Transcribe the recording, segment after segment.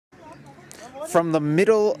From the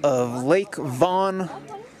middle of Lake Van,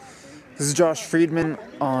 this is Josh Friedman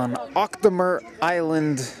on Akdamar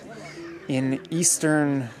Island in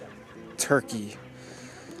eastern Turkey.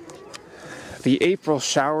 The April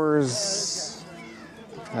showers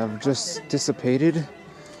have just dissipated,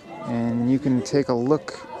 and you can take a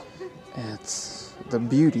look at the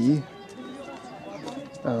beauty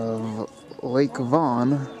of Lake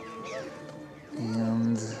Van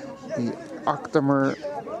and the Akdamar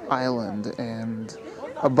Island. And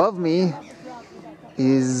above me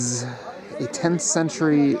is a 10th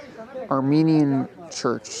century Armenian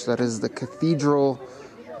church that is the Cathedral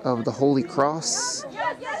of the Holy Cross,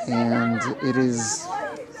 and it is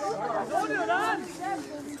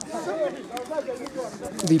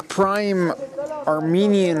the prime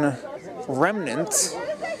Armenian remnant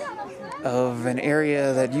of an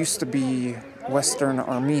area that used to be Western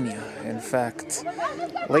Armenia. In fact,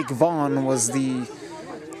 Lake Van was the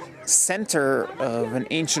center of an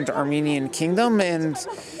ancient Armenian kingdom, and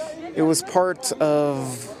it was part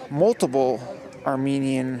of multiple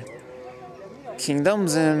Armenian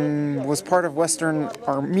kingdoms and was part of Western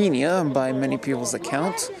Armenia by many people's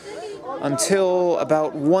account until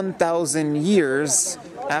about 1,000 years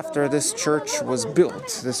after this church was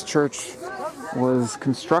built. This church was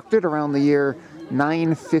constructed around the year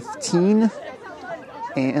 915,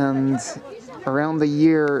 and around the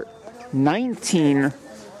year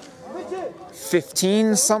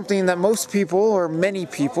 1915, something that most people, or many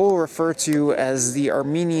people, refer to as the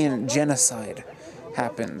Armenian Genocide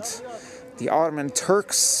happened. The Ottoman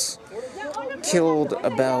Turks killed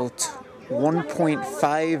about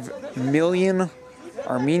 1.5 million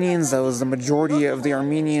Armenians. That was the majority of the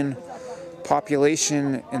Armenian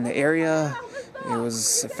population in the area. It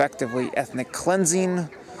was effectively ethnic cleansing,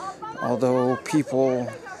 although people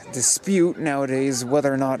dispute nowadays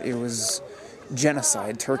whether or not it was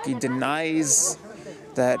genocide. Turkey denies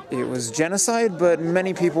that it was genocide, but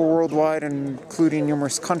many people worldwide, including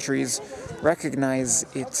numerous countries, recognize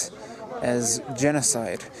it as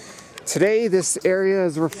genocide. Today, this area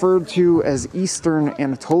is referred to as Eastern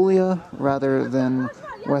Anatolia rather than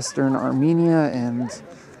Western Armenia, and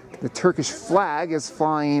the Turkish flag is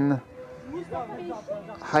flying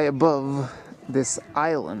high above this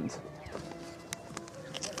island.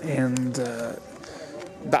 And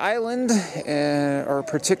the island, or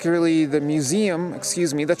particularly the museum,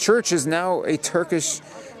 the church is now a Turkish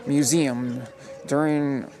museum.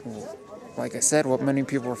 During, like I said, what many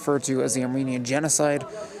people refer to as the Armenian Genocide,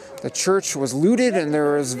 the church was looted and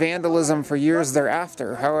there was vandalism for years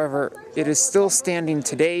thereafter. However, it is still standing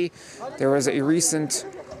today. There was a recent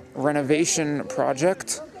renovation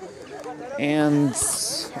project, and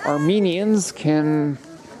Armenians can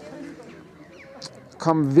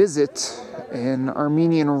come visit an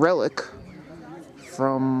Armenian relic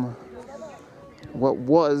from what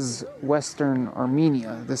was Western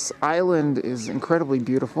Armenia. This island is incredibly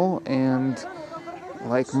beautiful, and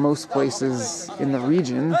like most places in the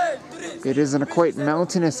region, it is in a quite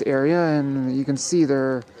mountainous area, and you can see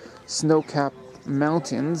there are snow-capped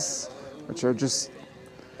mountains which are just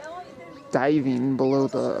diving below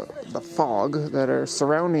the fog that are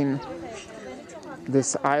surrounding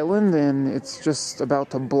this island, and it's just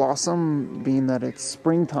about to blossom, being that it's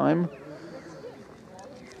springtime.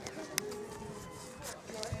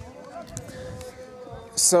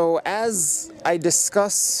 So as I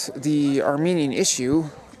discuss the Armenian issue,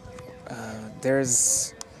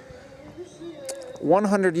 there's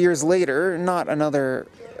 100 years later, not another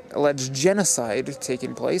alleged genocide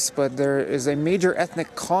taking place, but there is a major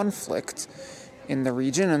ethnic conflict in the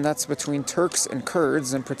region, and that's between Turks and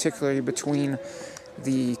Kurds, and particularly between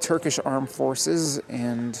the Turkish armed forces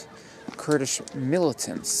and Kurdish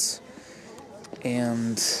militants.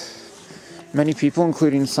 And many people,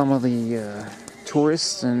 including some of the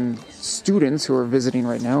tourists and students who are visiting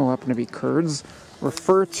right now, who happen to be Kurds,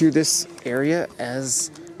 refer to this area as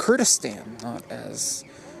Kurdistan, not as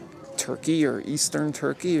Turkey or Eastern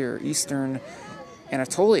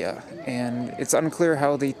Anatolia. And it's unclear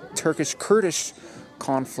how the Turkish-Kurdish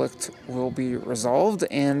conflict will be resolved.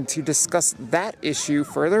 And to discuss that issue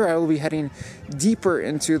further, I will be heading deeper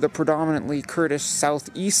into the predominantly Kurdish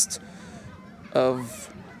southeast of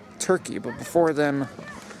Turkey. But before then,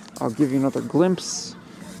 I'll give you another glimpse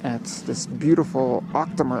at this beautiful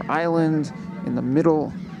Akdamar Island in the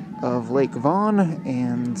middle of Lake Van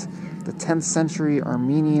and the 10th century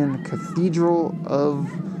Armenian Cathedral of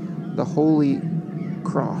the Holy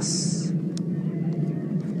Cross.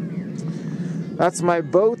 That's my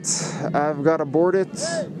boat. I've got aboard it.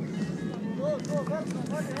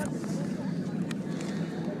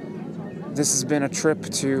 This has been a trip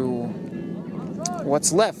to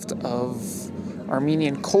what's left of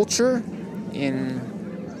Armenian culture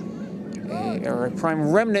or a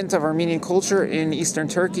prime remnant of Armenian culture in eastern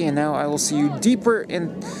Turkey, and now I will see you deeper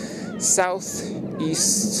in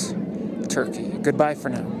southeast Turkey. Goodbye for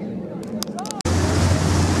now.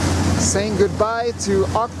 Saying goodbye to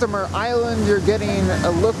Akdamar Island, you're getting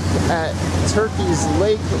a look at Turkey's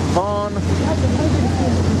Lake Van.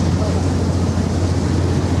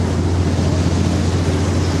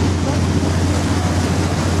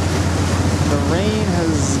 The rain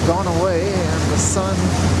has gone away and the sun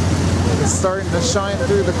is starting to shine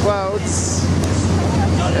through the clouds,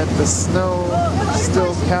 yet the snow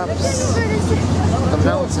still caps the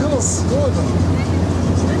mountains.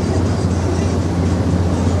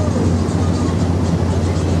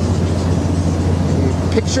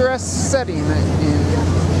 Picturesque setting in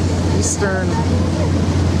eastern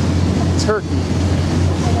Turkey.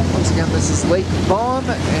 Once again, this is Lake Van,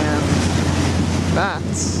 and that,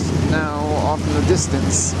 now off in the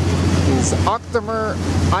distance, is Akdamar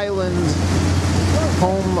Island,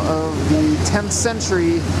 home of the 10th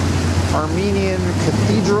century Armenian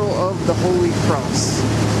Cathedral of the Holy Cross.